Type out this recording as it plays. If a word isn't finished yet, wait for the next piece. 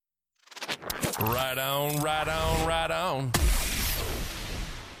Right on, right on, right on.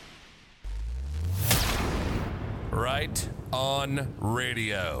 Right on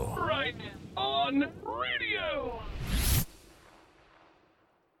radio. Right on radio.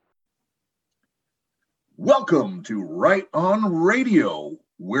 Welcome to Right on Radio,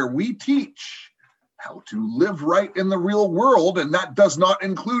 where we teach how to live right in the real world. And that does not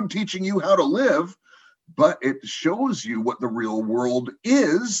include teaching you how to live, but it shows you what the real world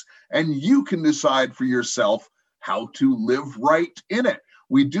is, and you can decide for yourself how to live right in it.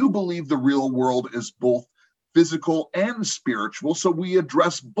 We do believe the real world is both physical and spiritual, so we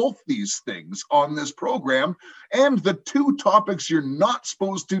address both these things on this program. And the two topics you're not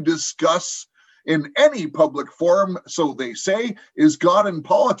supposed to discuss in any public forum, so they say, is God and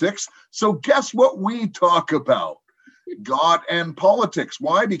politics. So guess what we talk about? God and politics.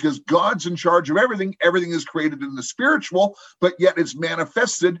 Why? Because God's in charge of everything. Everything is created in the spiritual, but yet it's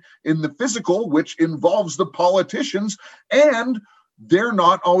manifested in the physical, which involves the politicians, and they're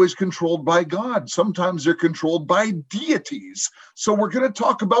not always controlled by God. Sometimes they're controlled by deities. So we're going to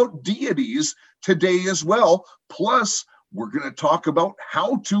talk about deities today as well. Plus, we're going to talk about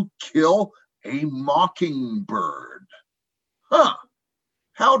how to kill a mockingbird.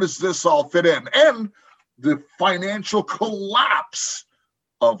 How does this all fit in? And the financial collapse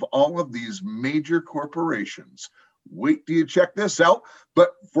of all of these major corporations. Wait till you check this out.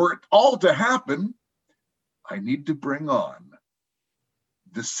 But for it all to happen, I need to bring on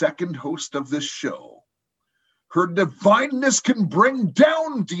the second host of this show. Her divineness can bring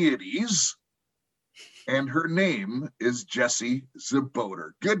down deities, and her name is Jessie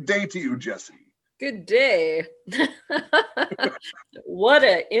Czebotar. Good day to you, Jessie. Good day. What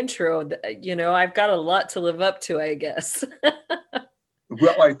an intro. You know, I've got a lot to live up to, I guess.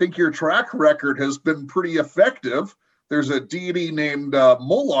 Well, I think your track record has been pretty effective. There's a deity named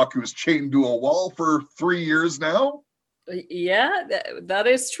Moloch who's chained to a wall for 3 years now. Yeah, that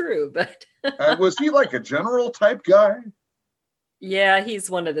is true. But was he like a general type guy? Yeah, he's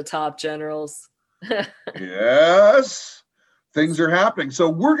one of the top generals. Yes. Things are happening. So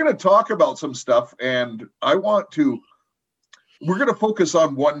we're going to talk about some stuff, and we're going to focus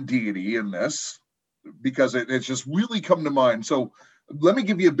on one deity in this because it's just really come to mind. So let me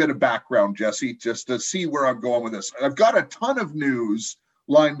give you a bit of background, Jessie, just to see where I'm going with this. I've got a ton of news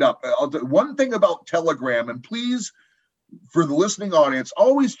lined up. One thing about Telegram, and please, for the listening audience,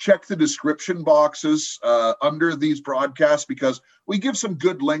 always check the description boxes under these broadcasts, because we give some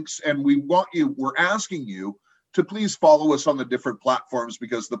good links, and we're asking you to please follow us on the different platforms,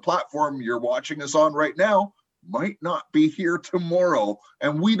 because the platform you're watching us on right now might not be here tomorrow,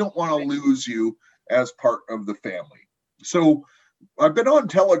 and we don't want to lose you as part of the family. So I've been on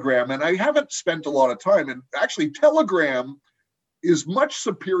Telegram, and I haven't spent a lot of time, and actually Telegram is much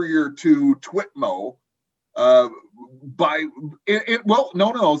superior to Twitmo. So the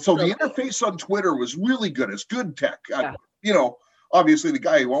interface on Twitter was really good. It's good tech. Yeah. Obviously the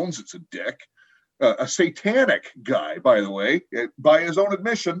guy who owns it's a dick. A satanic guy, by the way, by his own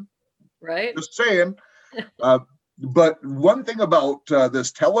admission. Right. Just saying. But one thing about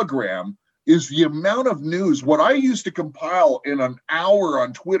this Telegram is the amount of news. What I used to compile in an hour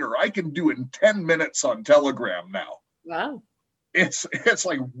on Twitter, I can do in 10 minutes on Telegram now. Wow. It's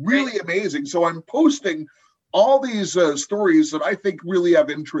like really amazing. So I'm posting all these stories that I think really have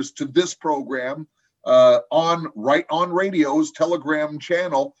interest to this program on Right on Radio's Telegram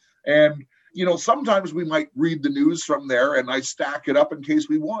channel. And sometimes we might read the news from there, and I stack it up in case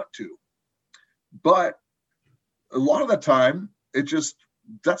we want to. But a lot of the time,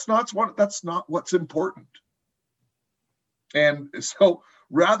 that's not what's important. And so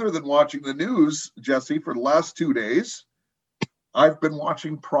rather than watching the news, Jessie, for the last 2 days, I've been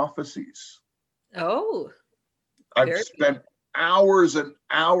watching prophecies. Oh. I've spent hours and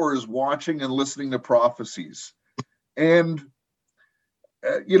hours watching and listening to prophecies. And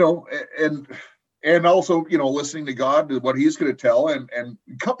and also, listening to God, what he's going to tell, and a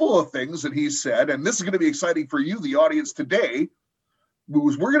couple of things that he said, and this is going to be exciting for you, the audience, today,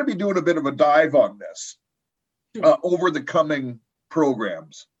 was we're going to be doing a bit of a dive on this over the coming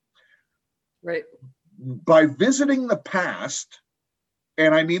programs. Right. By visiting the past,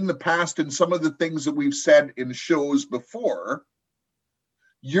 and I mean the past and some of the things that we've said in shows before,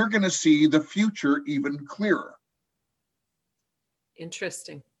 you're going to see the future even clearer.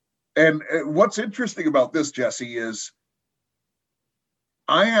 Interesting. And what's interesting about this, Jessie, is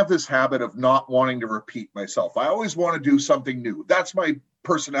I have this habit of not wanting to repeat myself. I always want to do something new. That's my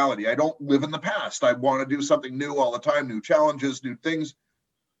personality. I don't live in the past. I want to do something new all the time, new challenges, new things.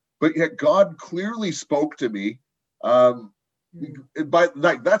 But yet God clearly spoke to me But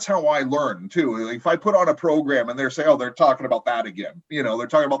like that's how I learn too. Like, if I put on a program and they're saying, "Oh, they're talking about that again," they're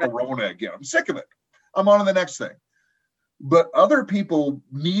talking about the Rona again. I'm sick of it. I'm on to the next thing. But other people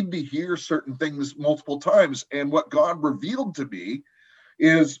need to hear certain things multiple times. And what God revealed to me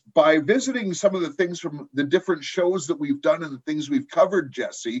is by visiting some of the things from the different shows that we've done and the things we've covered,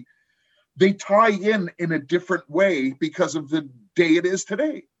 Jesse, they tie in a different way because of the day it is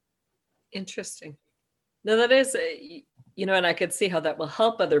today. Interesting. No, that is, and I could see how that will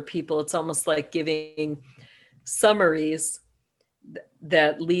help other people. It's almost like giving summaries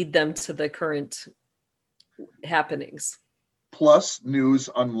that lead them to the current happenings. Plus, news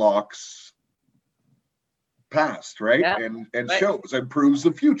unlocks past, right? Yeah, and right. shows and proves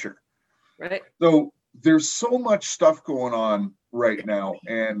the future. Right. So there's so much stuff going on right now.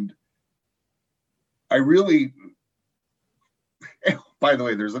 And I really, by the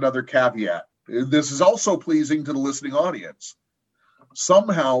way, there's another caveat. This is also pleasing to the listening audience.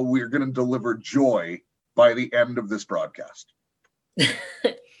 Somehow we're going to deliver joy by the end of this broadcast.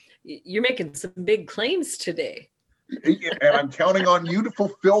 You're making some big claims today. And I'm counting on you to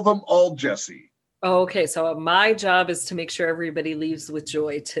fulfill them all, Jesse. Oh, okay. So my job is to make sure everybody leaves with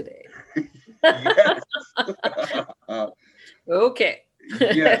joy today. Yes. Okay.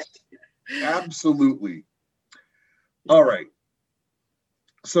 Yes, absolutely. All right.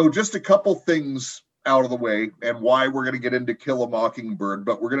 So just a couple things out of the way and why we're going to get into Kill a Mockingbird,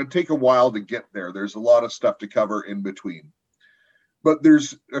 but we're going to take a while to get there. There's a lot of stuff to cover in between. But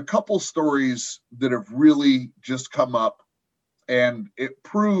there's a couple stories that have really just come up, and it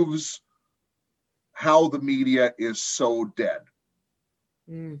proves how the media is so dead.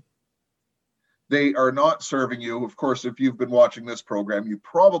 They are not serving you. Of course, if you've been watching this program, you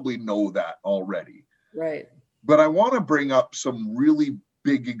probably know that already. Right. But I want to bring up some really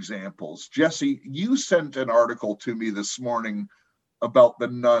big examples. Jesse, you sent an article to me this morning about the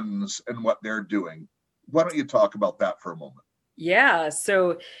nuns and what they're doing. Why don't you talk about that for a moment? Yeah.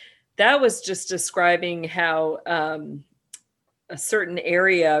 So that was just describing how a certain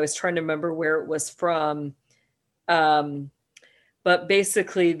area, I was trying to remember where it was from. But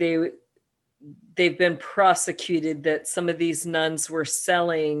basically they've been prosecuted that some of these nuns were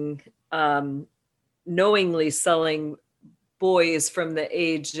knowingly selling boys from the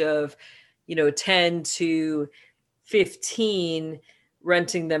age of, 10 to 15,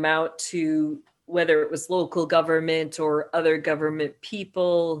 renting them out to whether it was local government or other government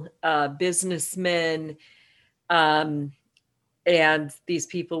people, businessmen, and these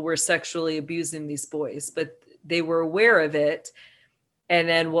people were sexually abusing these boys, but they were aware of it. And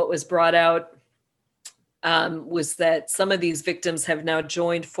then what was brought out was that some of these victims have now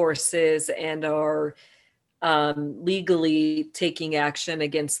joined forces and are legally taking action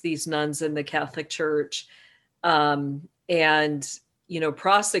against these nuns in the Catholic Church, and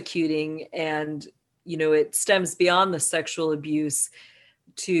prosecuting. And it stems beyond the sexual abuse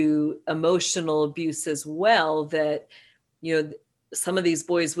to emotional abuse as well, that some of these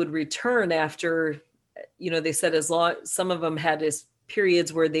boys would return after, they said some of them had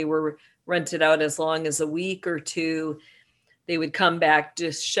periods where they were rented out as long as a week or two. They would come back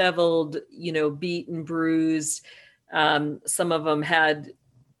disheveled, beaten, bruised. Some of them had,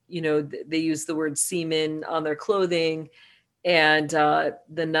 they used the word semen on their clothing, and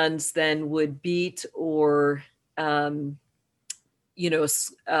the nuns then would beat or,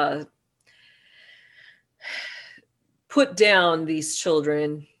 put down these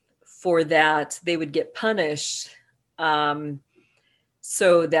children for that. They would get punished.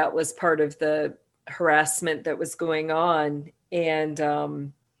 So that was part of the harassment that was going on. And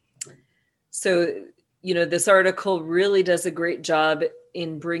so, this article really does a great job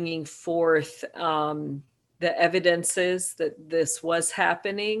in bringing forth the evidences that this was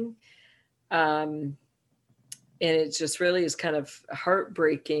happening. And it just really is kind of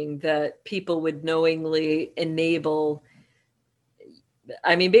heartbreaking that people would knowingly enable.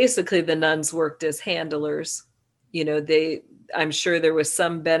 I mean, basically the nuns worked as handlers. I'm sure there was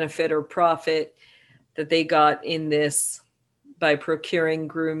some benefit or profit that they got in this by procuring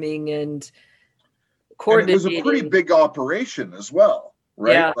grooming and coordinating. And it was a pretty big operation as well,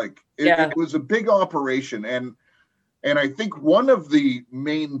 right? Yeah. It was a big operation. And I think one of the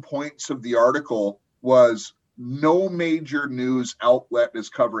main points of the article was no major news outlet is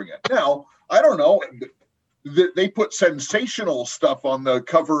covering it. Now, I don't know. They put sensational stuff on the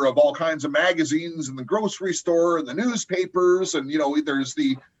cover of all kinds of magazines in the grocery store and the newspapers. And, there's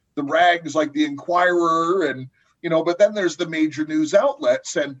the rags like the Inquirer and, but then there's the major news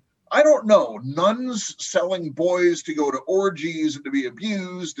outlets. And I don't know, nuns selling boys to go to orgies and to be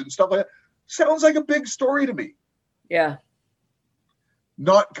abused and stuff like that. Sounds like a big story to me. Yeah.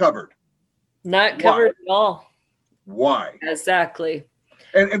 Not covered. Not covered at all. Why? Exactly.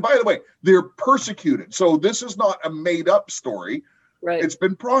 And by the way, they're persecuted. So this is not a made up story. Right. It's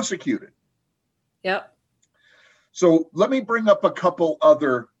been prosecuted. Yep. So let me bring up a couple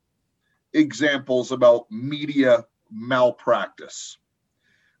other examples about media malpractice.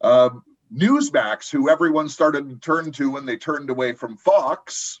 Newsmax, who everyone started to turn to when they turned away from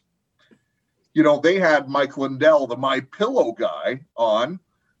Fox, they had Mike Lindell, the MyPillow guy, on,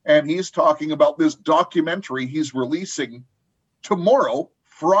 and he's talking about this documentary he's releasing tomorrow,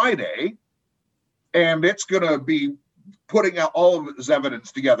 Friday, and it's going to be putting out all of his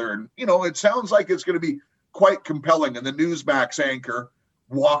evidence together. And, it sounds like it's going to be quite compelling. And the Newsmax anchor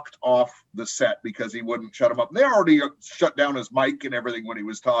walked off the set because he wouldn't shut him up. And they already shut down his mic and everything when he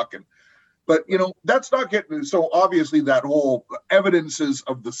was talking. But, that's not getting, so obviously that whole evidences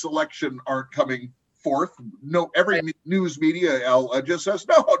of the selection aren't coming forth. No, every news media outlet just says,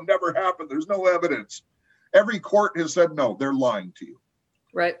 no, it never happened. There's no evidence. Every court has said, no, they're lying to you.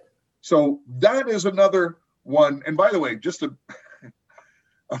 Right. So that is another one. And by the way, just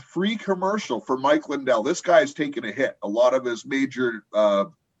a free commercial for Mike Lindell. This guy's taken a hit. A lot of his major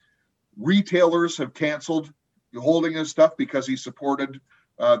retailers have canceled holding his stuff because he supported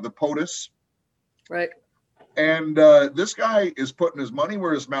the POTUS. Right. And this guy is putting his money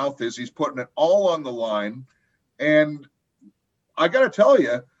where his mouth is. He's putting it all on the line. And I got to tell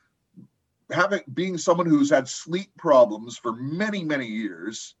you, being someone who's had sleep problems for many, many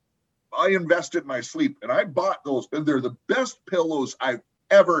years, I invested in my sleep and I bought those. And they're the best pillows I've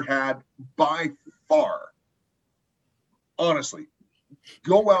ever had by far. Honestly,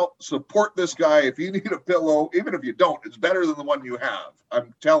 go out, support this guy. If you need a pillow, even if you don't, it's better than the one you have.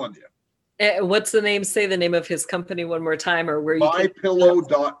 I'm telling you. And what's the name? Say the name of his company one more time, or where you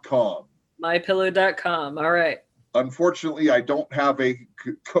MyPillow.com. MyPillow.com. All right. Unfortunately, I don't have a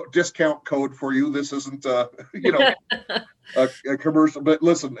discount code for you. This isn't, a commercial. But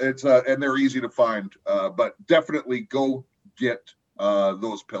listen, it's and they're easy to find. But definitely go get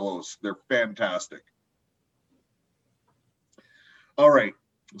those pillows. They're fantastic. All right,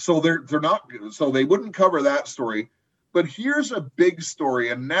 so they're not. So they wouldn't cover that story. But here's a big story,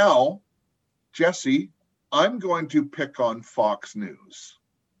 and now, Jesse, I'm going to pick on Fox News.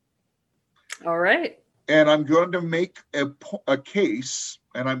 All right. And I'm going to make a case,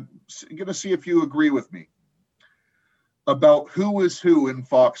 and I'm going to see if you agree with me, about who is who in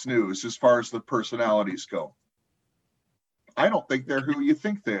Fox News as far as the personalities go. I don't think they're who you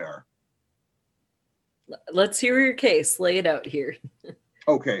think they are. Let's hear your case. Lay it out here.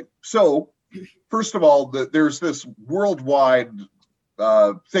 Okay. So, first of all, there's this worldwide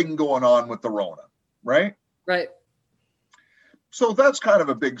thing going on with the Rona, right? Right. So that's kind of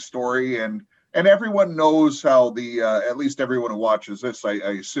a big story, and everyone knows how at least everyone who watches this, I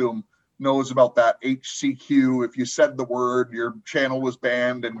assume, knows about that HCQ. If you said the word, your channel was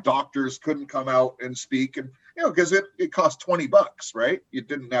banned, and doctors couldn't come out and speak, and because it cost $20, right? You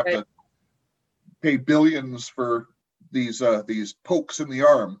didn't have to pay billions for these pokes in the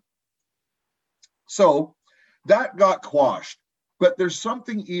arm. So that got quashed. But there's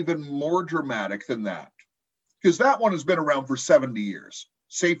something even more dramatic than that, because that one has been around for 70 years.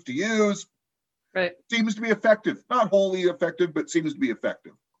 Safe to use. Right. Seems to be effective. Not wholly effective, but seems to be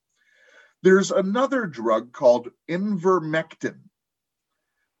effective. There's another drug called Ivermectin.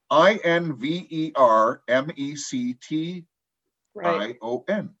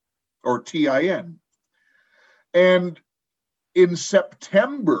 Invermectin, or TIN. And in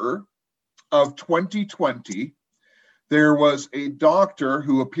September of 2020, there was a doctor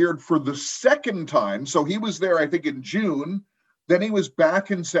who appeared for the second time. So he was there, I think, in June. Then he was back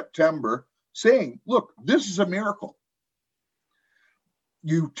in September saying, look, this is a miracle.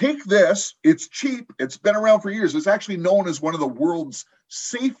 You take this, it's cheap, it's been around for years. It's actually known as one of the world's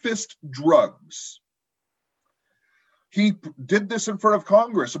safest drugs. He did this in front of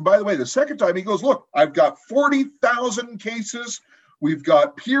Congress. And by the way, the second time he goes, look, I've got 40,000 cases. We've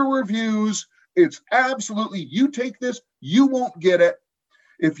got peer reviews. It's absolutely, you take this, you won't get it.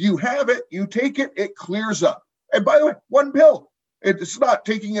 If you have it, you take it, it clears up. And by the way, one pill. It's not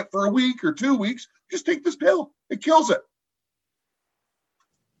taking it for a week or 2 weeks. Just take this pill. It kills it.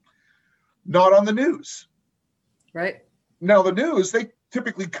 Not on the news. Right. Now, the news, they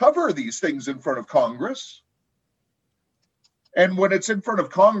typically cover these things in front of Congress. And when it's in front of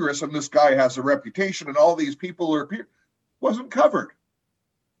Congress and this guy has a reputation and all these people are wasn't covered.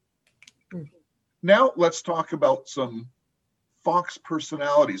 Now let's talk about some Fox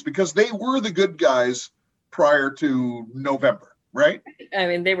personalities, because they were the good guys prior to November, right? I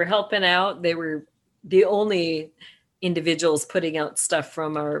mean, they were helping out. They were the only individuals putting out stuff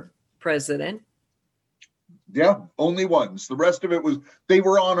from our president. Yeah, only ones. The rest of it was, they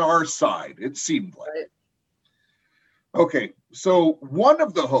were on our side, it seemed like. Right. Okay, so one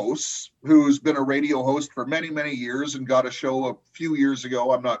of the hosts, who's been a radio host for many, many years and got a show a few years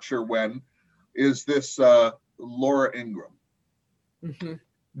ago, I'm not sure when, is this Laura Ingraham. Mm-hmm.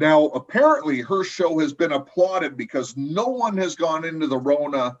 Now, apparently her show has been applauded because no one has gone into the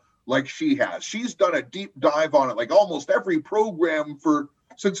Rona like she has. She's done a deep dive on it, like almost every program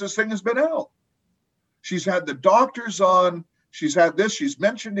since this thing has been out. She's had the doctors on, she's had this, she's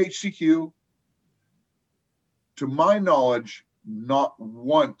mentioned HCQ. To my knowledge, not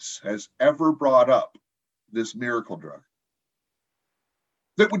once has ever brought up this miracle drug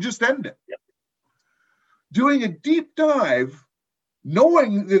that would just end it. Yep. Doing a deep dive,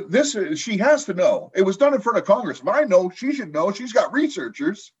 knowing that this, she has to know. It was done in front of Congress. If I know, she should know. She's got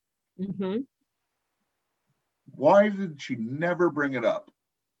researchers. Mm-hmm. Why did she never bring it up?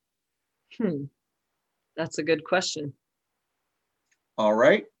 That's a good question. All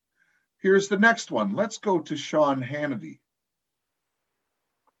right. Here's the next one. Let's go to Sean Hannity.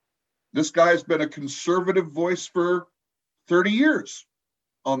 This guy's been a conservative voice for 30 years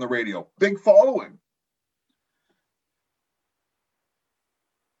on the radio. Big following.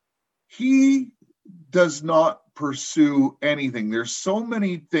 He does not pursue anything. There's so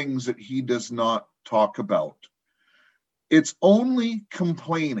many things that he does not talk about. It's only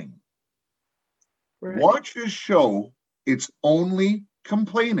complaining. Right. Watch his show. It's only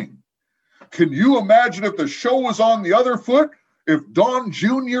complaining. Can you imagine if the show was on the other foot? If Don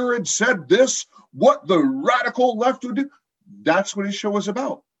Jr. had said this, what the radical left would do? That's what his show is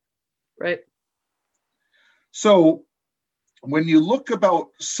about. Right. So when you look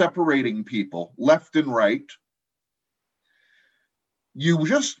about separating people left and right,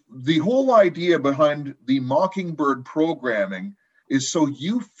 the whole idea behind the Mockingbird programming is so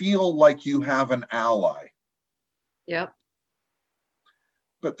you feel like you have an ally. Yep.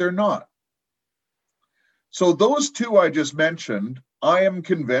 But they're not. So those two I just mentioned, I am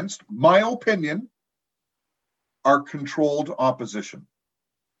convinced, my opinion, are controlled opposition.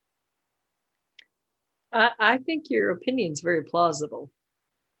 I think your opinion's very plausible.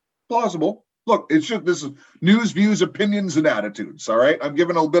 Plausible. Look, it's just, this is news, views, opinions, and attitudes. All right. I'm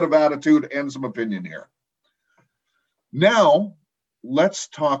giving a bit of attitude and some opinion here. Now, let's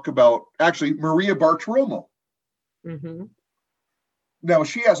talk about actually Maria Bartiromo. Mm-hmm. Now,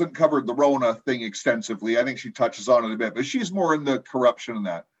 she hasn't covered the Rona thing extensively. I think she touches on it a bit, but she's more in the corruption and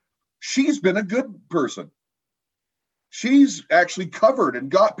that. She's been a good person. She's actually covered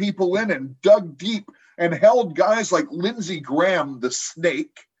and got people in and dug deep and held guys like Lindsey Graham, the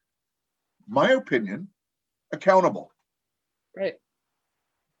snake, my opinion, accountable. Right.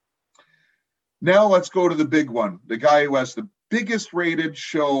 Now let's go to the big one, the guy who has the biggest rated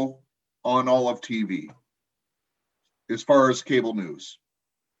show on all of TV as far as cable news,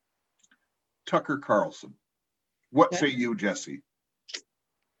 Tucker Carlson. What say you, Jesse?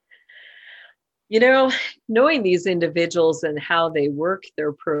 You know, knowing these individuals and how they work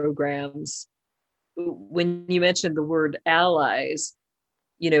their programs, when you mentioned the word allies,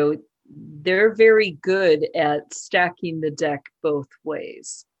 you know, they're very good at stacking the deck both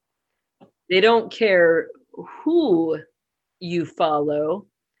ways. They don't care who you follow,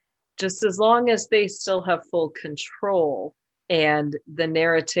 just as long as they still have full control and the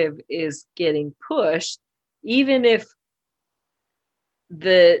narrative is getting pushed, even if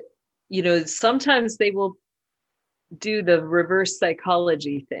sometimes they will do the reverse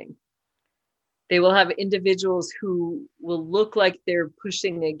psychology thing. They will have individuals who will look like they're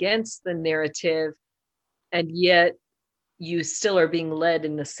pushing against the narrative, and yet you still are being led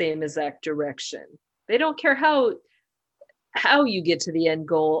in the same exact direction. They don't care how you get to the end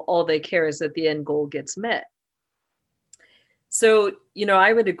goal. All they care is that the end goal gets met. So,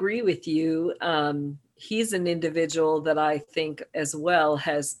 I would agree with you. He's an individual that I think as well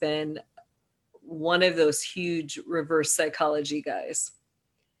has been one of those huge reverse psychology guys.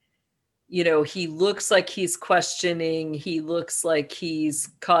 He looks like he's questioning, he looks like he's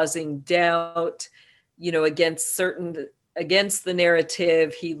causing doubt, against the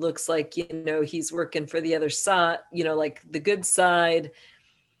narrative. He looks like, he's working for the other side, like the good side.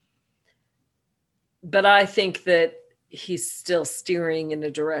 But I think that he's still steering in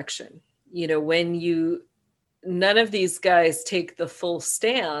a direction. None of these guys take the full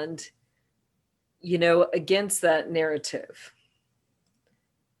stand, against that narrative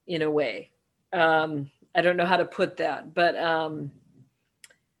in a way. I don't know how to put that, but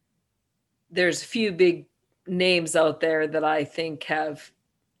there's a few big names out there that I think have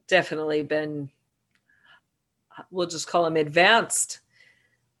definitely been we'll just call them advanced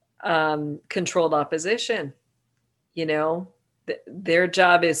controlled opposition. You know, their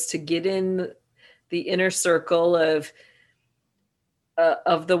job is to get in the inner circle of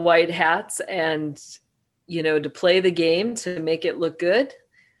the white hats and, you know, to play the game, to make it look good.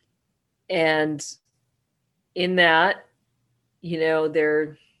 And in that, you know,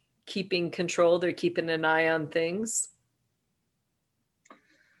 they're keeping control, they're keeping an eye on things.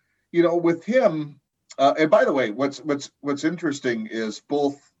 You know, with him, and by the way, what's interesting is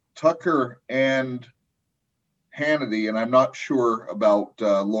both Tucker and Hannity, and I'm not sure about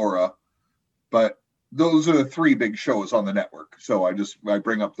Laura, but those are the three big shows on the network. So I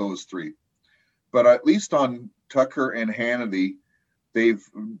bring up those three. But at least on Tucker and Hannity, they've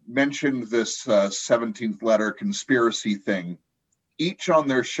mentioned this 17th letter conspiracy thing, each on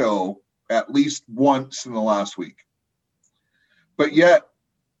their show at least once in the last week. But yet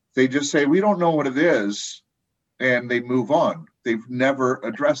they just say, we don't know what it is, and they move on. They've never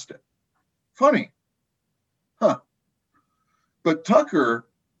addressed it. Funny. Huh. But Tucker,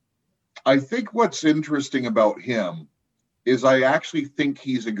 I think what's interesting about him is I actually think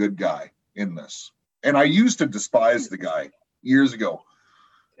he's a good guy in this. And I used to despise the guy years ago.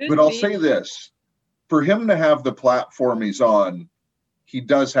 But I'll say this, for him to have the platform he's on, he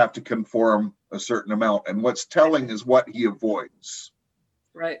does have to conform a certain amount. And what's telling is what he avoids.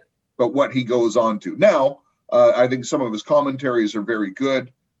 Right. But what he goes on to. Now, I think some of his commentaries are very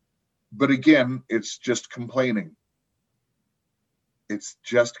good. But again, it's just complaining. It's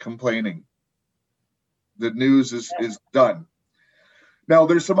just complaining. The news is done. Now,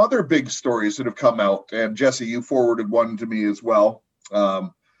 there's some other big stories that have come out. And Jesse, you forwarded one to me as well.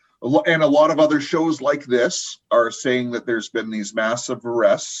 And a lot of other shows like this are saying that there's been these massive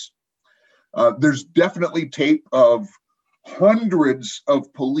arrests. There's definitely tape of hundreds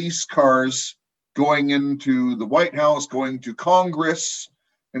of police cars going into the White House, going to Congress,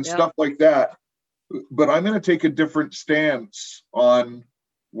 and stuff like that. But I'm going to take a different stance on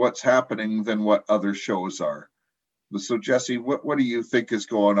what's happening than what other shows are. So, Jesse, what do you think is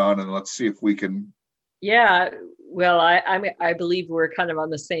going on? And let's see if we can. Yeah, well, I believe we're kind of on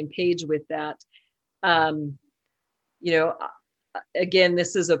the same page with that. You know, again,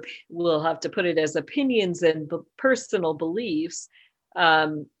 we'll have to put it as opinions and personal beliefs.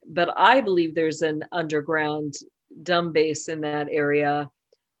 But I believe there's an underground dumb base in that area.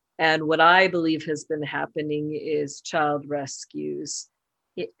 And what I believe has been happening is child rescues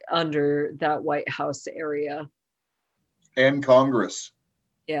under that White House area. And Congress.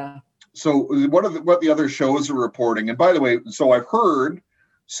 Yeah. So what the other shows are reporting, and by the way, so I've heard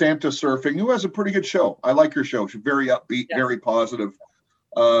Santa Surfing, who has a pretty good show. I like her show. She's very upbeat, very positive.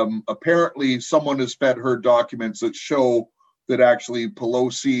 Apparently, someone has fed her documents that show that actually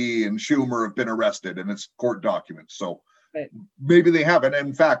Pelosi and Schumer have been arrested, and it's court documents. So maybe they haven't.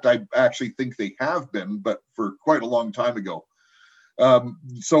 In fact, I actually think they have been, but for quite a long time ago.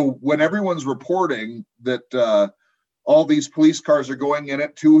 So when everyone's reporting that all these police cars are going in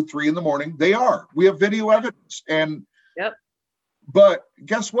at 2 or 3 in the morning, they are. We have video evidence. And but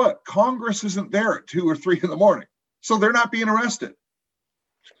guess what? Congress isn't there at 2 or 3 in the morning. So they're not being arrested.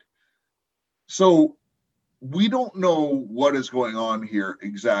 So we don't know what is going on here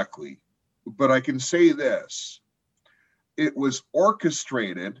exactly. But I can say this. It was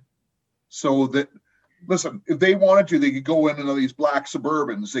orchestrated so that, listen, if they wanted to, they could go into these black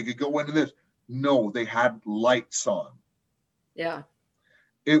Suburbans. They could go into this. No, they had lights on. Yeah.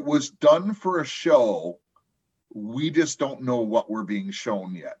 It was done for a show. We just don't know what we're being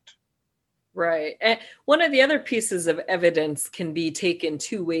shown yet. Right. And one of the other pieces of evidence can be taken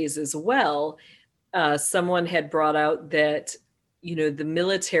 2 ways as well. Someone had brought out that, you know, the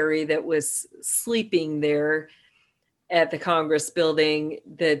military that was sleeping there at the Congress building,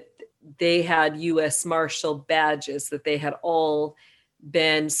 that they had U.S. Marshal badges, that they had all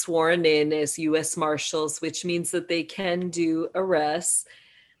been sworn in as U.S. Marshals, which means that they can do arrests.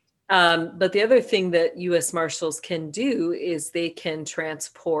 But the other thing that U.S. Marshals can do is they can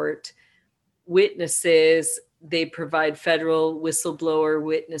transport witnesses. They provide federal whistleblower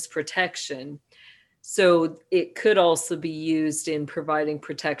witness protection. So it could also be used in providing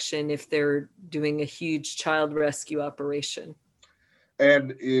protection if they're doing a huge child rescue operation.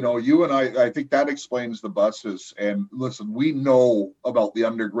 And, you know, you and I think that explains the buses. And listen, we know about the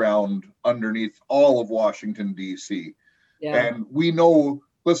underground underneath all of Washington, D.C. Yeah. And we know,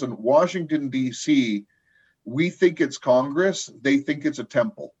 listen, Washington, D.C., we think it's Congress. They think it's a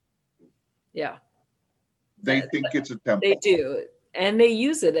temple. Yeah. They think it's a temple. They do. And they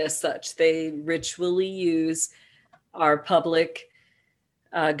use it as such. They ritually use our public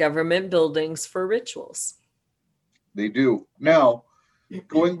government buildings for rituals. They do. Now,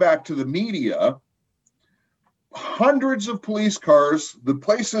 going back to the media, hundreds of police cars, the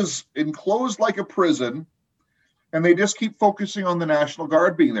place is enclosed like a prison, and they just keep focusing on the National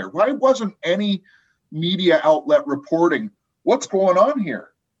Guard being there. Why wasn't any media outlet reporting what's going on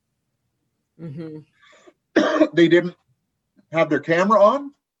here? Mm-hmm. They didn't have their camera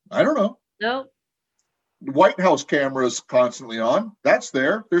on? I don't know. No. The White House camera is constantly on. That's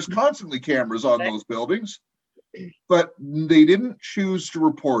there. There's constantly cameras on those buildings. But they didn't choose to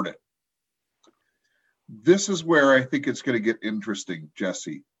report it. This is where I think it's going to get interesting,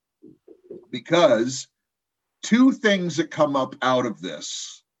 Jesse, because two things that come up out of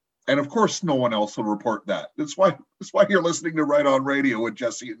this, and of course, no one else will report that. That's why you're listening to Right On Radio with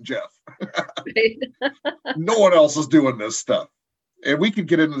Jesse and Jeff. No one else is doing this stuff. And we could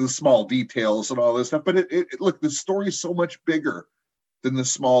get into the small details and all this stuff, but look, the story is so much bigger than the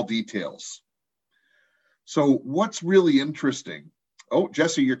small details. So what's really interesting? Oh,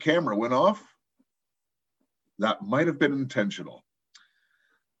 Jesse, your camera went off. That might have been intentional.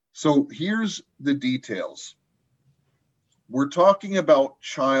 So here's the details. We're talking about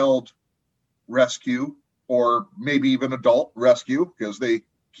child rescue, or maybe even adult rescue, because they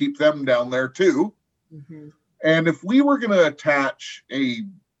keep them down there too. Mm-hmm. And if we were going to attach a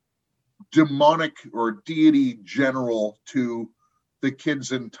demonic or deity general to the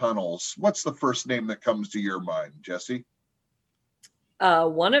kids in tunnels, what's the first name that comes to your mind, Jesse?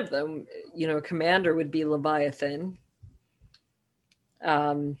 One of them, commander would be Leviathan.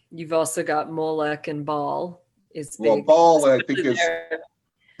 You've also got Molech and Baal. Baal, I think, is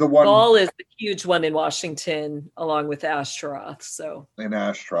the one. Baal is the huge one in Washington, along with Ashtaroth. So in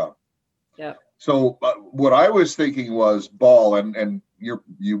Ashtaroth. Yeah. So what I was thinking was Baal, and you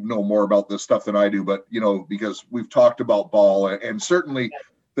know more about this stuff than I do, but because we've talked about Baal, and certainly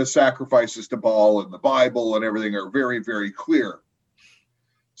the sacrifices to Baal in the Bible and everything are very, very clear.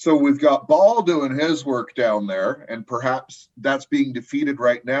 So we've got Baal doing his work down there, and perhaps that's being defeated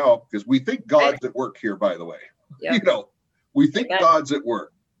right now because we think God's at work here, by the way. Yep. We think God's at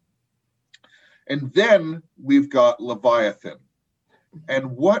work. And then we've got Leviathan.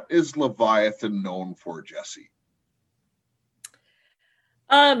 And what is Leviathan known for, Jesse?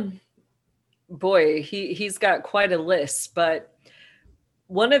 Boy, he's got quite a list, but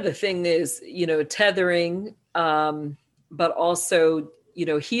one of the things is, tethering, but also,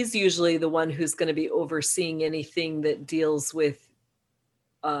 he's usually the one who's going to be overseeing anything that deals with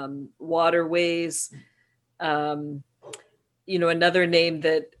waterways. Another name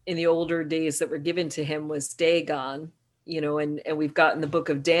that in the older days that were given to him was Dagon. And we've got in the book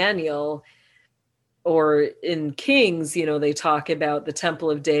of Daniel or in Kings, they talk about the temple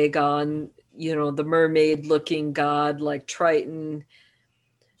of Dagon, the mermaid looking god like Triton,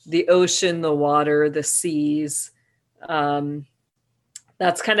 the ocean, the water, the seas.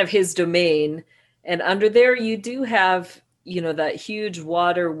 That's kind of his domain. And under there, you do have, that huge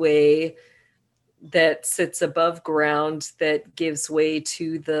waterway that sits above ground that gives way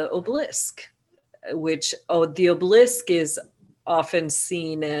to the obelisk. The obelisk is often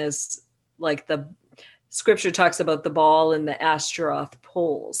seen as like the scripture talks about the Baal and the Ashtaroth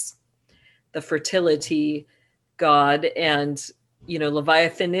poles, the fertility god. And,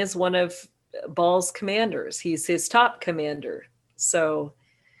 Leviathan is one of Baal's commanders. He's his top commander. So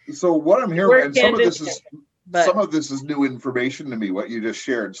what I'm hearing, and some of this is new information to me, what you just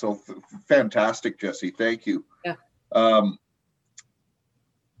shared. So fantastic, Jesse. Thank you. Yeah.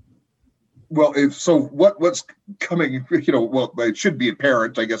 What's coming, it should be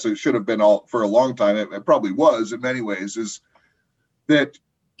apparent. I guess it should have been all for a long time. It probably was in many ways, is that,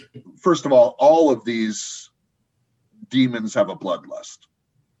 first of all of these demons have a bloodlust.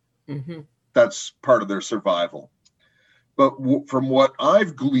 Mm-hmm. That's part of their survival. But from what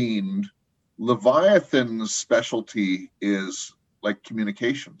I've gleaned, Leviathan's specialty is like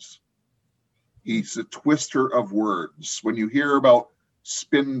communications. He's a twister of words. When you hear about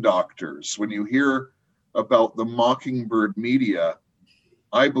spin doctors, when you hear about the Mockingbird media,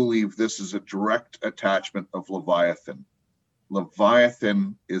 I believe this is a direct attachment of Leviathan.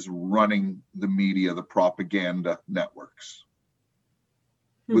 Leviathan is running the media, the propaganda networks.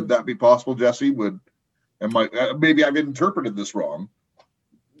 Would that be possible, Jesse? Maybe I've interpreted this wrong.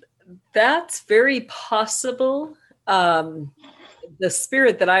 That's very possible. The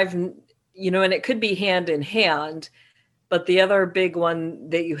spirit that I've, and it could be hand in hand, but the other big one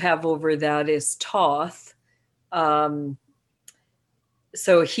that you have over that is Thoth. So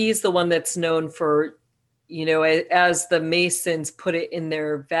he's the one that's known for, as the Masons put it in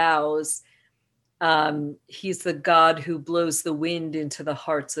their vows, he's the God who blows the wind into the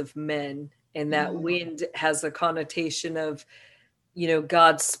hearts of men And that wind has a connotation of,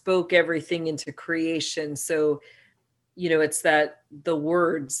 God spoke everything into creation. So, it's that the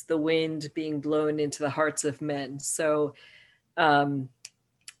words, the wind being blown into the hearts of men. So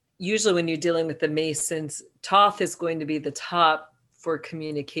usually when you're dealing with the Masons, Thoth is going to be the top for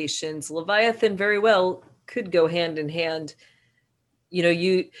communications. Leviathan very well could go hand in hand.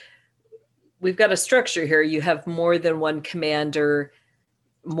 We've got a structure here. You have more than one commander,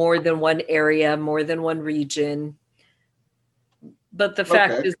 more than one area, more than one region. But the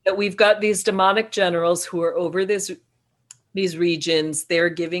fact is that we've got these demonic generals who are over these regions. They're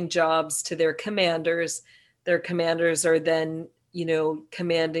giving jobs to their commanders. Their commanders are then,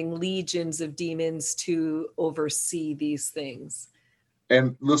 commanding legions of demons to oversee these things.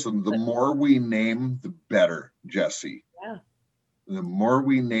 And listen, the more we name, the better, Jesse. Yeah. The more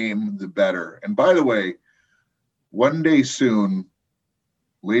we name, the better. And by the way, one day soon,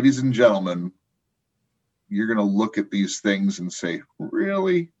 ladies and gentlemen, you're going to look at these things and say,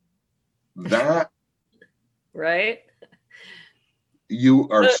 really? That? Right? You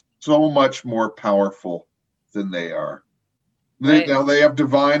are so much more powerful than they are. Right. Now they have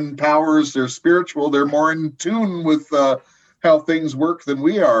divine powers. They're spiritual. They're more in tune with how things work than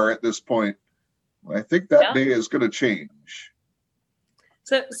we are at this point. I think that day is going to change.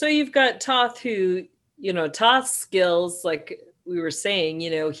 So you've got Thoth who, Thoth's skills, like we were saying,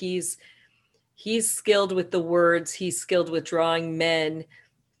 he's skilled with the words. He's skilled with drawing men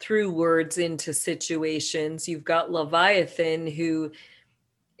through words into situations. You've got Leviathan, who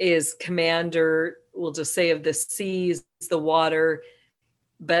is commander, we'll just say, of the seas, the water.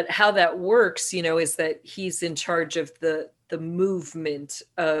 But how that works, is that he's in charge of the movement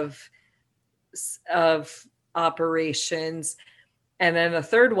of operations. And then the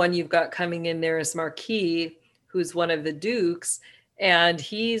third one you've got coming in there is Marquis, who's one of the dukes, and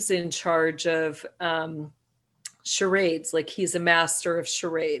he's in charge of charades. Like, he's a master of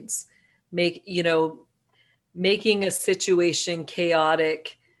charades, making a situation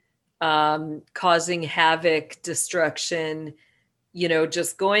chaotic, causing havoc, destruction,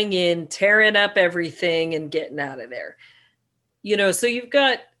 just going in, tearing up everything and getting out of there. So you've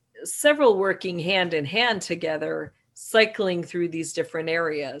got several working hand in hand together, cycling through these different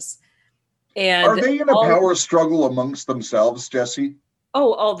areas. And are they in a power struggle amongst themselves, Jesse?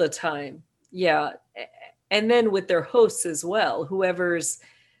 Oh, all the time. Yeah. And then with their hosts as well, whoever's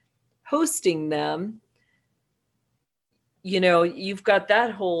hosting them, you've got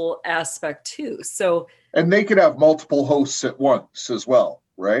that whole aspect too. So, and they could have multiple hosts at once as well,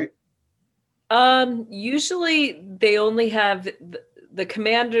 right? Usually they only have the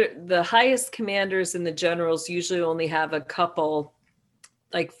commander, the highest commanders and the generals usually only have a couple,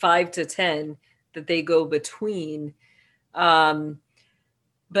 like 5 to 10 that they go between. But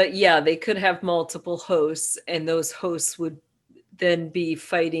yeah, they could have multiple hosts, and those hosts would then be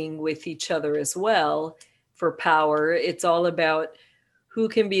fighting with each other as well for power. It's all about who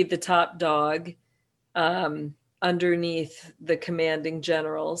can be the top dog underneath the commanding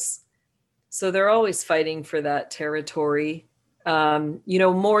generals. So they're always fighting for that territory.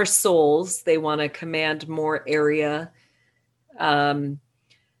 More souls. They want to command more area.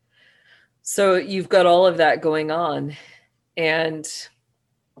 So you've got all of that going on. And,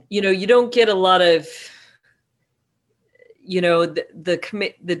 you don't get a lot of,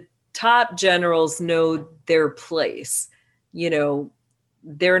 the top generals know their place.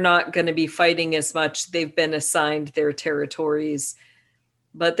 They're not going to be fighting as much. They've been assigned their territories,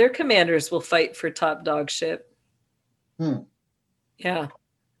 but their commanders will fight for top dogship. Yeah.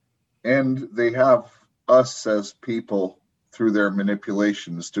 And they have us as people through their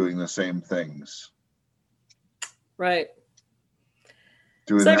manipulations doing the same things. Right.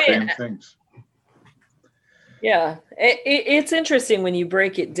 Doing the same things. Yeah. It's interesting when you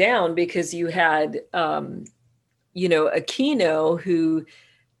break it down, because you had, Aquino, who,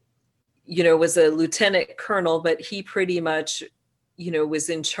 was a lieutenant colonel, but he pretty much, was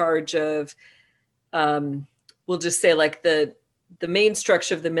in charge of, we'll just say, like, the main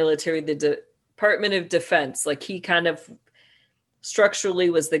structure of the military, the Department of Defense. Like, he kind of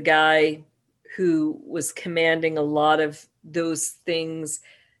structurally was the guy who was commanding a lot of those things.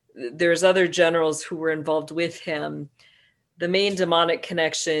 There's other generals who were involved with him. The main demonic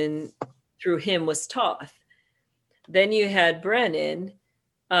connection through him was Thoth. Then you had Brennan,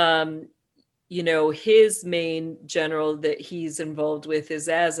 his main general that he's involved with is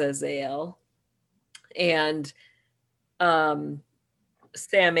Azazel. And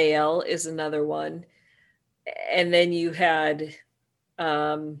Samael is another one. And then you had,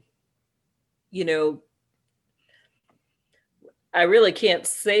 I really can't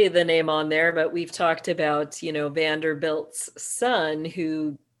say the name on there, but we've talked about, Vanderbilt's son,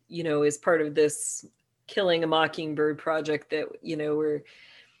 who, is part of this Killing a Mockingbird project that, we're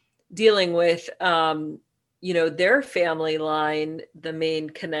dealing with. Their family line, the main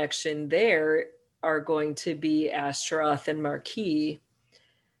connection there are going to be Ashtaroth and Marquis.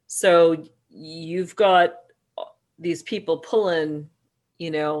 So you've got these people pulling,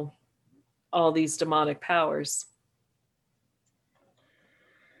 all these demonic powers.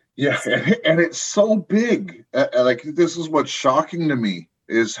 Yeah, and it's so big. Like, this is what's shocking to me,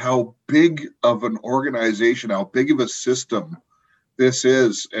 is how big of an organization, how big of a system this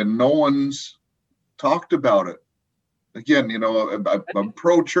is, and no one's talked about it. Again, I'm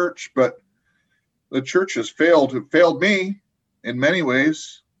pro-church, but the church has failed. It failed me in many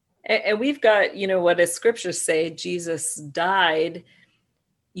ways. And we've got, what does scripture say? Jesus died,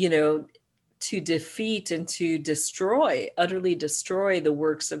 to defeat and to utterly destroy the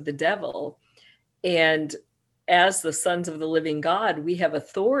works of the devil. And as the sons of the living God, we have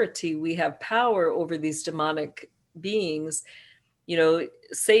authority, we have power over these demonic beings.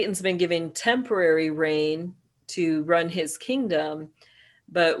 Satan's been given temporary reign to run his kingdom.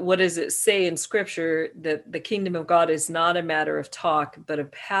 But what does it say in scripture? That the kingdom of God is not a matter of talk, but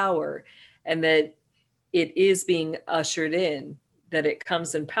of power, and that it is being ushered in, that it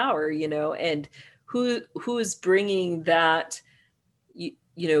comes in power, and who's bringing that,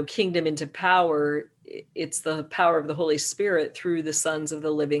 kingdom into power? It's the power of the Holy Spirit through the sons of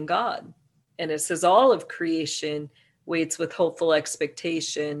the living God. And it says all of creation waits with hopeful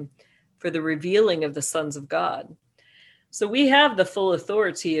expectation for the revealing of the sons of God. So we have the full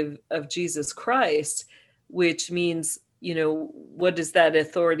authority of Jesus Christ, which means, what does that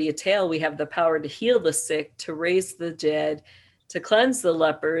authority entail? We have the power to heal the sick, to raise the dead, to cleanse the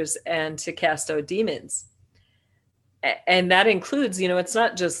lepers, and to cast out demons. And that includes, it's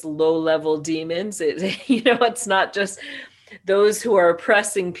not just low-level demons. It's not just those who are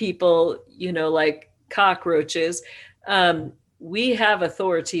oppressing people, like cockroaches. We have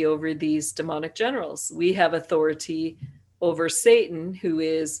authority over these demonic generals. We have authority over Satan, who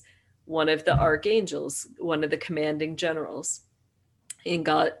is one of the archangels, one of the commanding generals in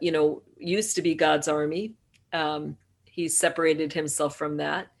God, used to be God's army. He's separated himself from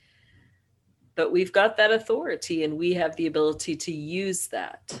that. But we've got that authority, and we have the ability to use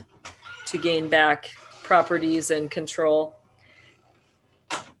that to gain back properties and control.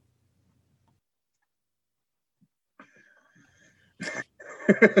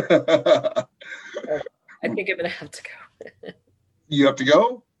 I think I'm going to have to go. You have to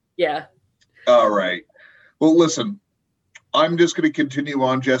go? Yeah. All right. Well, listen, I'm just going to continue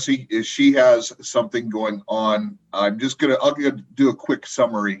on, Jesse. If she has something going on, I'll do a quick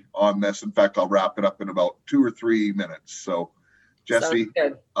summary on this. In fact, I'll wrap it up in about 2 or 3 minutes. So, Jesse,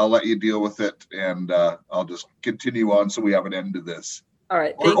 I'll let you deal with it, and I'll just continue on so we have an end to this. All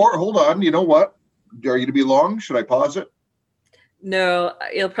right. Or hold on. You know what? Are you to be long? Should I pause it? No,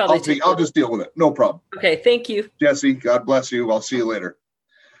 it'll probably. I'll just deal with it. No problem. Okay. Thank you, Jesse. God bless you. I'll see you later.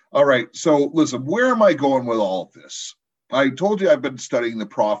 All right. So listen, where am I going with all of this? I told you I've been studying the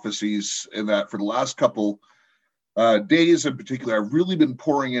prophecies and that for the last couple days in particular. I've really been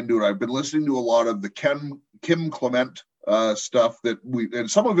pouring into it. I've been listening to a lot of the Kim Clement stuff and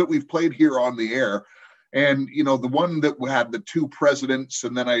some of it we've played here on the air. And, the one that had the 2 presidents,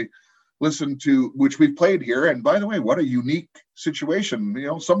 and then I listened to, which we've played here. And by the way, what a unique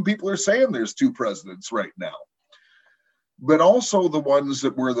situation. Some people are saying there's 2 presidents right now. But also the ones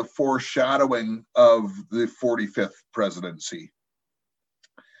that were the foreshadowing of the 45th presidency.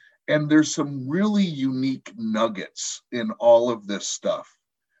 And there's some really unique nuggets in all of this stuff.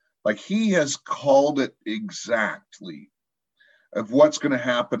 Like, he has called it exactly of what's going to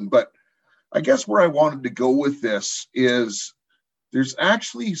happen. But I guess where I wanted to go with this is there's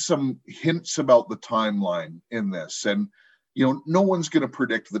actually some hints about the timeline in this. And no one's going to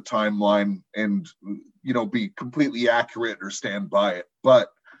predict the timeline and, be completely accurate or stand by it. But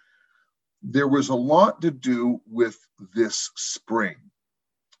there was a lot to do with this spring.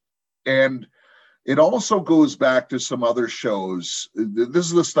 And it also goes back to some other shows. This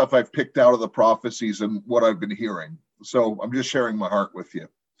is the stuff I've picked out of the prophecies and what I've been hearing. So I'm just sharing my heart with you.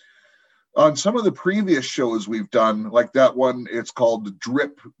 On some of the previous shows we've done, like that one, it's called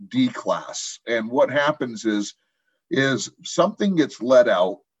Drip D-Class. And what happens is something gets let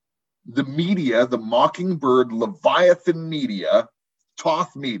out. The media, the Mockingbird, Leviathan media,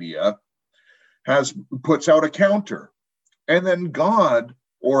 Toth media, puts out a counter. And then God,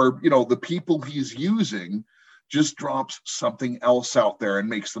 or, the people he's using, just drops something else out there and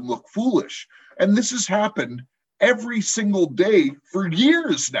makes them look foolish. And this has happened every single day for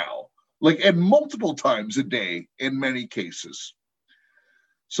years now, and multiple times a day in many cases.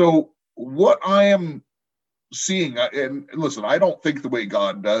 So what I am seeing, and listen, I don't think the way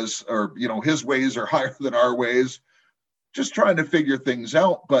God does, or, his ways are higher than our ways, just trying to figure things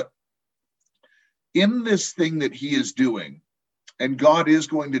out. But in this thing that he is doing, and God is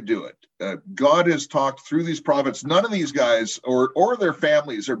going to do it, God has talked through these prophets. None of these guys or their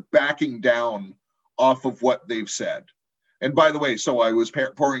families are backing down off of what they've said. And by the way, so I was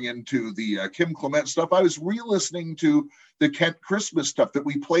pouring into the Kim Clement stuff. I was re-listening to the Kent Christmas stuff that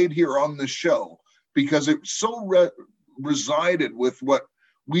we played here on the show, because it so resided with what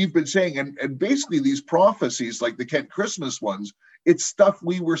we've been saying. And basically these prophecies, like the Kent Christmas ones, it's stuff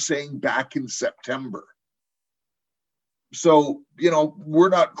we were saying back in September. So, we're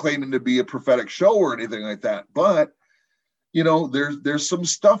not claiming to be a prophetic show or anything like that, but there's some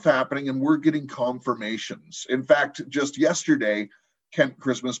stuff happening, and we're getting confirmations. In fact, just yesterday, Kent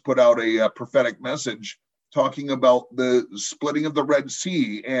Christmas put out a prophetic message talking about the splitting of the Red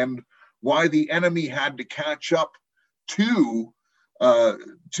Sea and why the enemy had to catch up to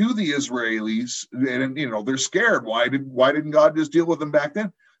the Israelis. And they're scared. Why didn't God just deal with them back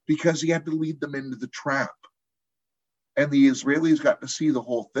then? Because he had to lead them into the trap, and the Israelis got to see the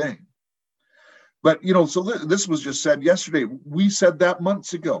whole thing. But, so this was just said yesterday. We said that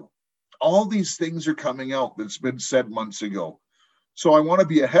months ago. All these things are coming out that's been said months ago. So I want to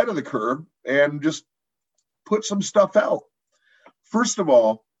be ahead of the curve and just put some stuff out. First of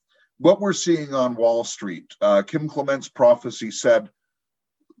all, what we're seeing on Wall Street, Kim Clement's prophecy said,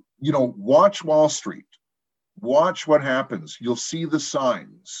 watch Wall Street. Watch what happens. You'll see the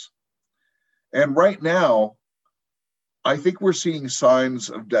signs. And right now, I think we're seeing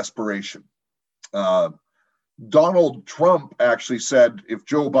signs of desperation. Donald Trump actually said if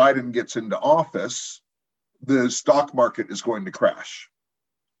Joe Biden gets into office, the stock market is going to crash.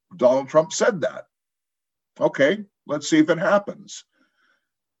 Donald Trump said that. Okay, let's see if it happens.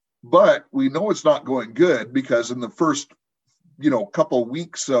 But we know it's not going good, because in the first, couple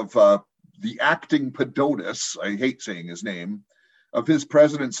weeks of the acting POTUS, I hate saying his name, of his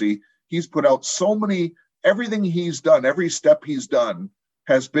presidency, he's put out so many, everything he's done, every step he's done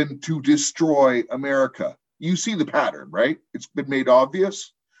has been to destroy America. You see the pattern, right? It's been made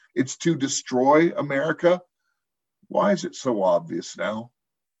obvious. It's to destroy America. Why is it so obvious now?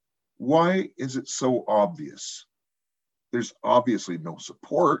 Why is it so obvious? There's obviously no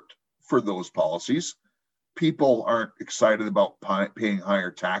support for those policies. People aren't excited about paying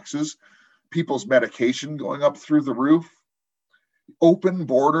higher taxes. People's medication going up through the roof. Open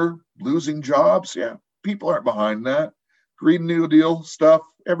border, losing jobs. Yeah, people aren't behind that. Green New Deal stuff,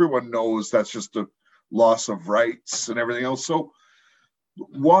 everyone knows that's just a loss of rights and everything else. So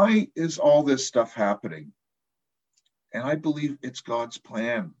why is all this stuff happening? And I believe it's God's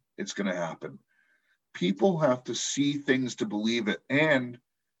plan. It's going to happen. People have to see things to believe it. And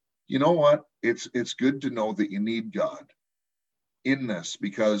you know what? It's good to know that you need God in this,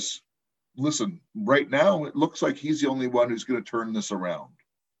 because, listen, right now it looks like he's the only one who's going to turn this around.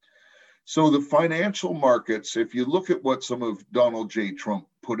 So the financial markets, if you look at what some of Donald J. Trump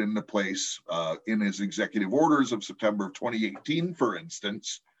put into place in his executive orders of September of 2018, for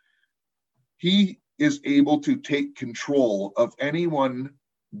instance, he is able to take control of anyone,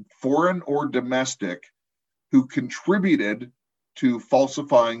 foreign or domestic, who contributed to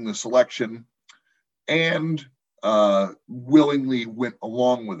falsifying the selection and willingly went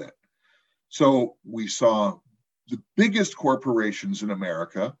along with it. So we saw the biggest corporations in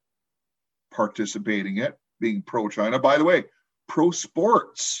America participating in it, being pro-China. By the way, pro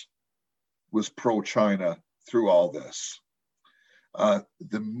sports was pro-China through all this.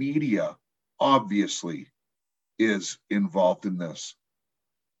 The media obviously is involved in this.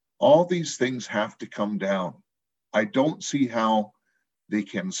 All these things have to come down. I don't see how they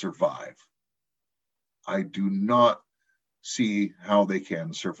can survive. I do not see how they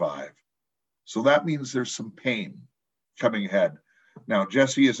can survive. So that means there's some pain coming ahead. Now,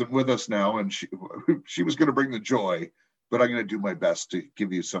 Jessie isn't with us now, and she was going to bring the joy, but I'm going to do my best to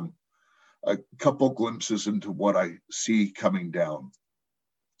give you a couple glimpses into what I see coming down.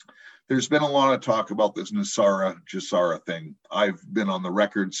 There's been a lot of talk about this NESARA GESARA thing. I've been on the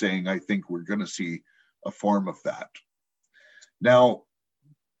record saying I think we're going to see a form of that. Now,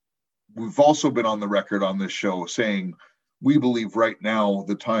 we've also been on the record on this show saying we believe right now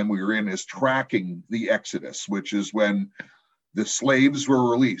the time we are in is tracking the Exodus, which is when the slaves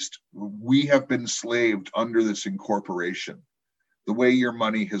were released. We have been slaved under this incorporation. The way your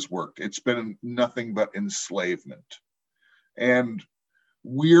money has worked, it's been nothing but enslavement. And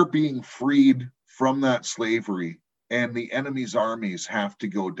we're being freed from that slavery, and the enemy's armies have to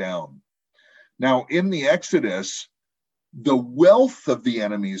go down. Now, in the Exodus, the wealth of the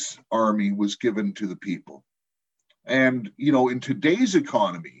enemy's army was given to the people. And, in today's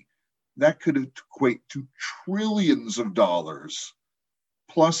economy, that could equate to trillions of dollars,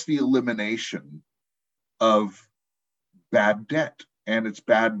 plus the elimination of bad debt. And it's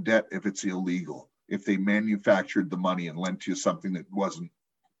bad debt if it's illegal, if they manufactured the money and lent you something that wasn't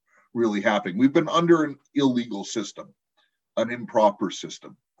really happening. We've been under an illegal system, an improper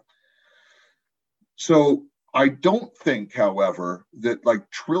system. So I don't think, however, that like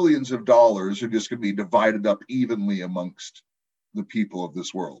trillions of dollars are just going to be divided up evenly amongst the people of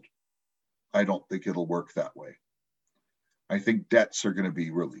this world. I don't think it'll work that way. I think debts are going to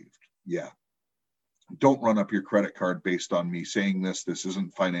be relieved. Yeah. Don't run up your credit card based on me saying this. This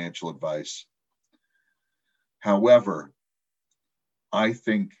isn't financial advice. However, I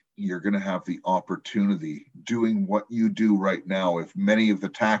think you're going to have the opportunity doing what you do right now. If many of the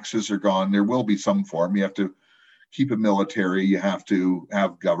taxes are gone, there will be some form. You have to keep a military. You have to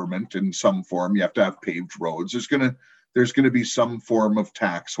have government in some form. You have to have paved roads. There's going to be some form of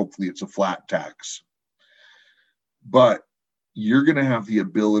tax. Hopefully it's a flat tax. But you're going to have the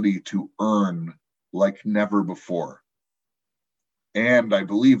ability to earn like never before. And I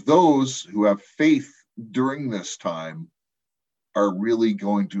believe those who have faith during this time are really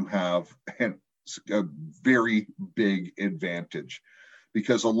going to have a very big advantage.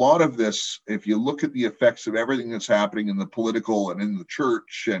 Because a lot of this, if you look at the effects of everything that's happening in the political and in the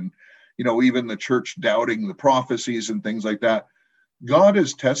church, and even the church doubting the prophecies and things like that, God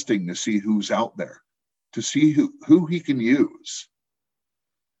is testing to see who's out there, to see who he can use.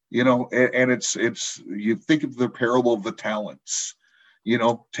 And it's you think of the parable of the talents.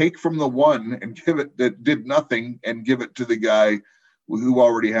 Take from the one and give it that did nothing and give it to the guy who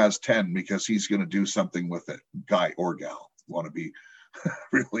already has 10 because he's going to do something with it. Guy or gal. You want to be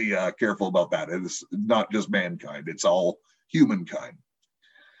really careful about that. It's not just mankind. It's all humankind.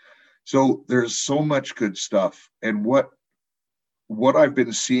 So there's so much good stuff. And what I've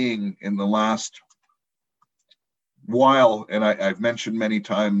been seeing in the last while, and I've mentioned many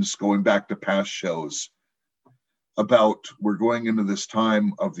times going back to past shows, about we're going into this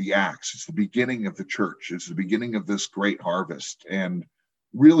time of the axe. It's the beginning of the church. It's the beginning of this great harvest. And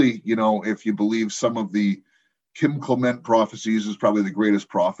really, if you believe some of the Kim Clement prophecies, is probably the greatest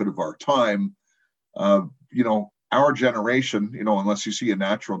prophet of our time. Our generation, unless you see a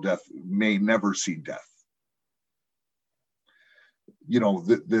natural death, may never see death.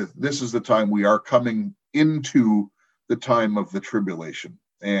 This is the time we are coming into the time of the tribulation.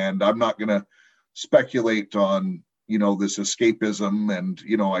 And I'm not going to speculate on, this escapism. And,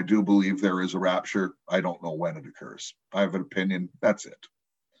 I do believe there is a rapture. I don't know when it occurs. I have an opinion. That's it.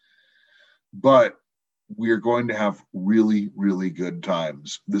 But we are going to have really, really good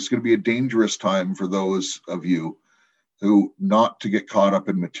times. This is going to be a dangerous time for those of you who not to get caught up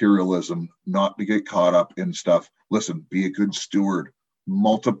in materialism, not to get caught up in stuff. Listen, be a good steward,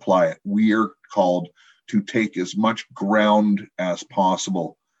 multiply it. We are called to take as much ground as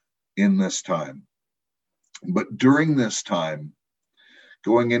possible in this time. But during this time,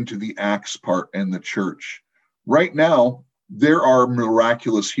 going into the Acts part and the church, right now, there are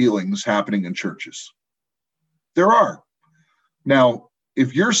miraculous healings happening in churches. There are. Now,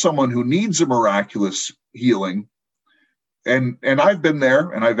 if you're someone who needs a miraculous healing, and I've been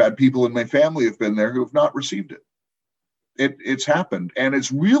there, and I've had people in my family who've been there who have not received it. It's happened. And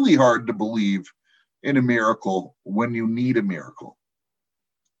it's really hard to believe in a miracle when you need a miracle.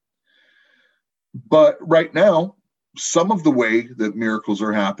 But right now, some of the way that miracles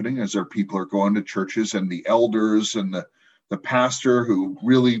are happening is our people are going to churches, and the elders and the pastor who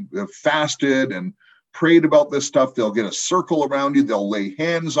really fasted and prayed about this stuff, they'll get a circle around you, they'll lay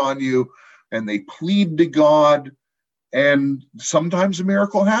hands on you, and they plead to God. And sometimes a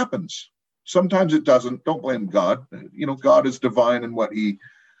miracle happens. Sometimes it doesn't. Don't blame God. God is divine in what he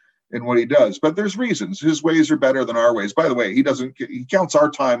does. But there's reasons. His ways are better than our ways. By the way, he counts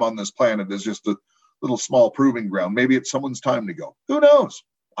our time on this planet as just a little small proving ground. Maybe it's someone's time to go. Who knows?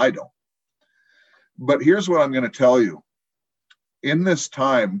 I don't. But here's what I'm going to tell you. In this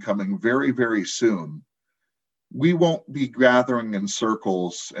time coming very, very soon, we won't be gathering in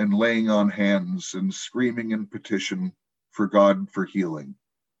circles and laying on hands and screaming in petition for God for healing.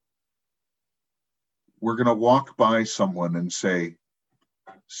 We're going to walk by someone and say,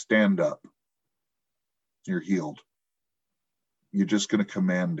 stand up. You're healed. You're just going to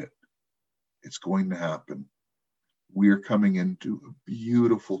command it. It's going to happen. We are coming into a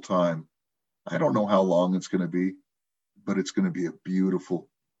beautiful time. I don't know how long it's going to be, but it's going to be a beautiful,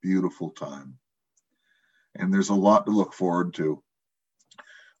 beautiful time. And there's a lot to look forward to.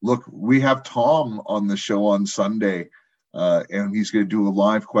 Look, we have Tom on the show on Sunday, and he's going to do a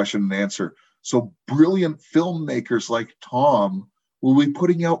live question and answer. So brilliant filmmakers like Tom will be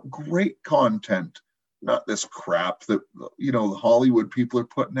putting out great content, not this crap that, the Hollywood people are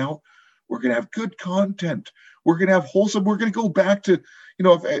putting out. We're going to have good content. We're going to have wholesome. We're going to go back to,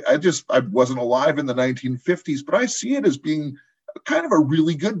 I wasn't alive in the 1950s, but I see it as being kind of a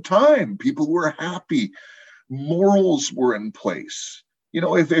really good time. People were happy. Morals were in place.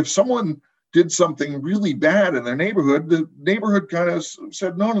 If someone did something really bad in their neighborhood, the neighborhood kind of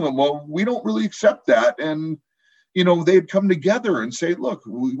said, no, well, we don't really accept that. And, they'd come together and say, look,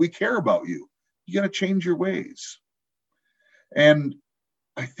 we care about you. You got to change your ways. And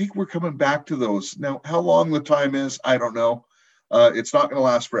I think we're coming back to those. Now, how long the time is, I don't know. It's not going to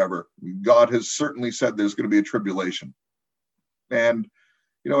last forever. God has certainly said there's going to be a tribulation. And,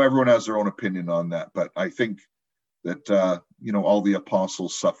 everyone has their own opinion on that. But I think that, all the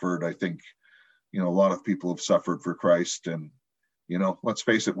apostles suffered. I think, a lot of people have suffered for Christ. And, let's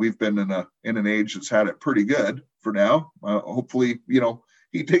face it, we've been in an age that's had it pretty good for now. Hopefully,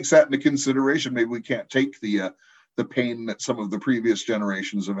 he takes that into consideration. Maybe we can't take the pain that some of the previous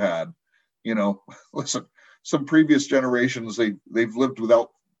generations have had. Listen, some previous generations, they've lived without,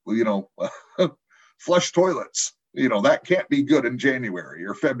 flush toilets. That can't be good in January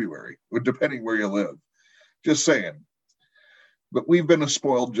or February, depending where you live. Just saying. But we've been a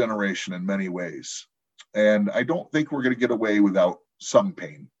spoiled generation in many ways. And I don't think we're going to get away without some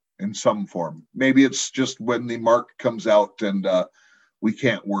pain in some form. Maybe it's just when the mark comes out and we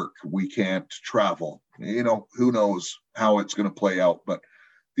can't work, we can't travel. Who knows how it's going to play out, but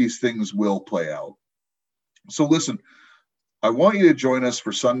these things will play out. So listen, I want you to join us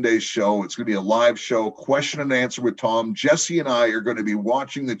for Sunday's show. It's going to be a live show, question and answer with Tom. Jesse and I are going to be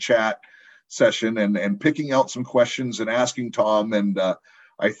watching the chat session and picking out some questions and asking Tom. And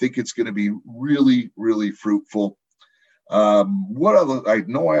I think it's going to be really, really fruitful. I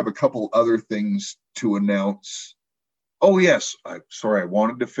know I have a couple other things to announce. Oh, yes. I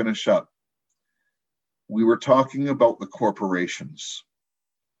wanted to finish up. We were talking about the corporations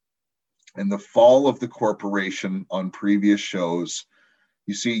and the fall of the corporation on previous shows.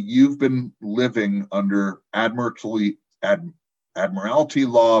 You see, you've been living under admiralty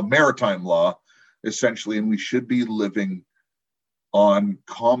law, maritime law, essentially, and we should be living on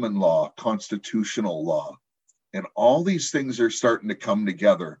common law, constitutional law. And all these things are starting to come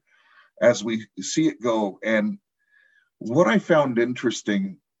together as we see it go. And what I found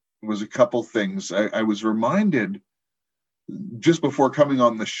interesting was a couple things. I was reminded just before coming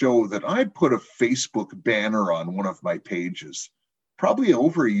on the show that I put a Facebook banner on one of my pages probably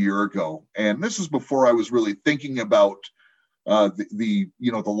over a year ago. And this is before I was really thinking about the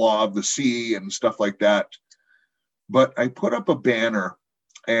law of the sea and stuff like that. But I put up a banner,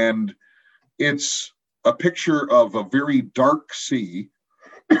 and it's a picture of a very dark sea.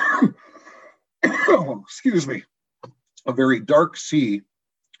 Excuse me. A very dark sea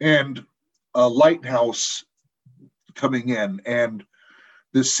and a lighthouse coming in. And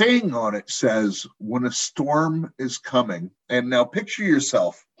the saying on it says, when a storm is coming, and now picture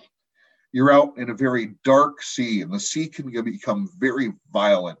yourself, you're out in a very dark sea, and the sea can become very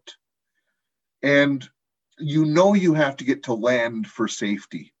violent. And you have to get to land for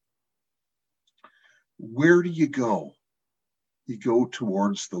safety. Where do you go? You go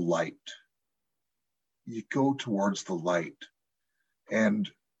towards the light. You go towards the light. And,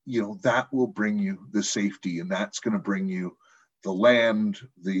 that will bring you the safety, and that's going to bring you the land,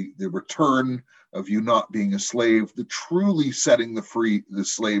 the return of you not being a slave, the truly setting the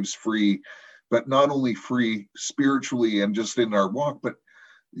slaves free, but not only free spiritually and just in our walk, but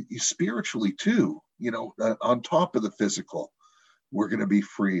spiritually too, on top of the physical, we're going to be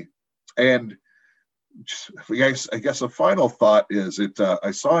free. And I guess a final thought is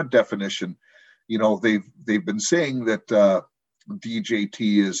I saw a definition, they've been saying that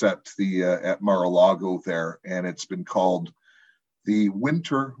DJT is at Mar-a-Lago there, and it's been called the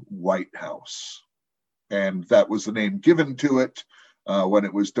Winter White House. And that was the name given to it when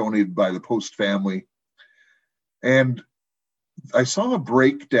it was donated by the Post family. And I saw a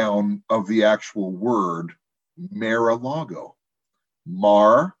breakdown of the actual word Mar-a-Lago.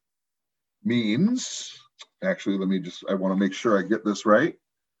 Mar means, actually, I want to make sure I get this right.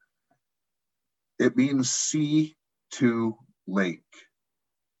 It means sea to lake.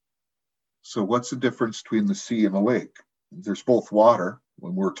 So what's the difference between the sea and the lake? There's both water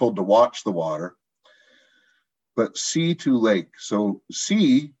when we're told to watch the water, but sea to lake. So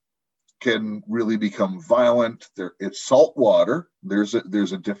sea can really become violent. It's salt water. There's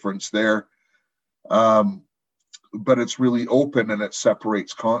a difference there. But it's really open and it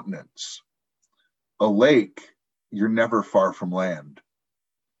separates continents. A lake, you're never far from land.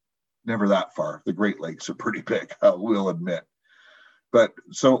 Never that far. The Great Lakes are pretty big, I will admit. But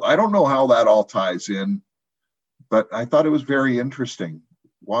so I don't know how that all ties in, but I thought it was very interesting.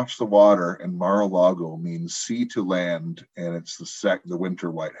 Watch the water, and Mar-a-Lago means sea to land, and it's the Winter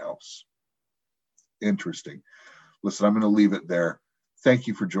White House. Interesting. Listen, I'm going to leave it there. Thank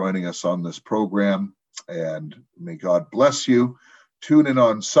you for joining us on this program, and may God bless you. Tune in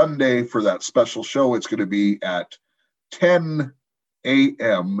on Sunday for that special show. It's going to be at 10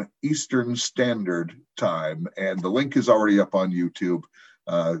 a.m. Eastern Standard Time, and the link is already up on YouTube.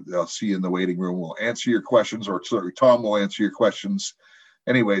 I'll see you in the waiting room. We'll answer your questions, or sorry, Tom will answer your questions.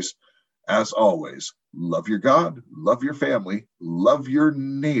 Anyways, as always, love your God, love your family, love your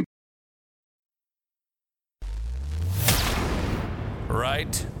neighbor.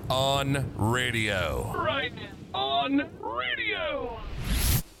 Right on Radio. Right on Radio.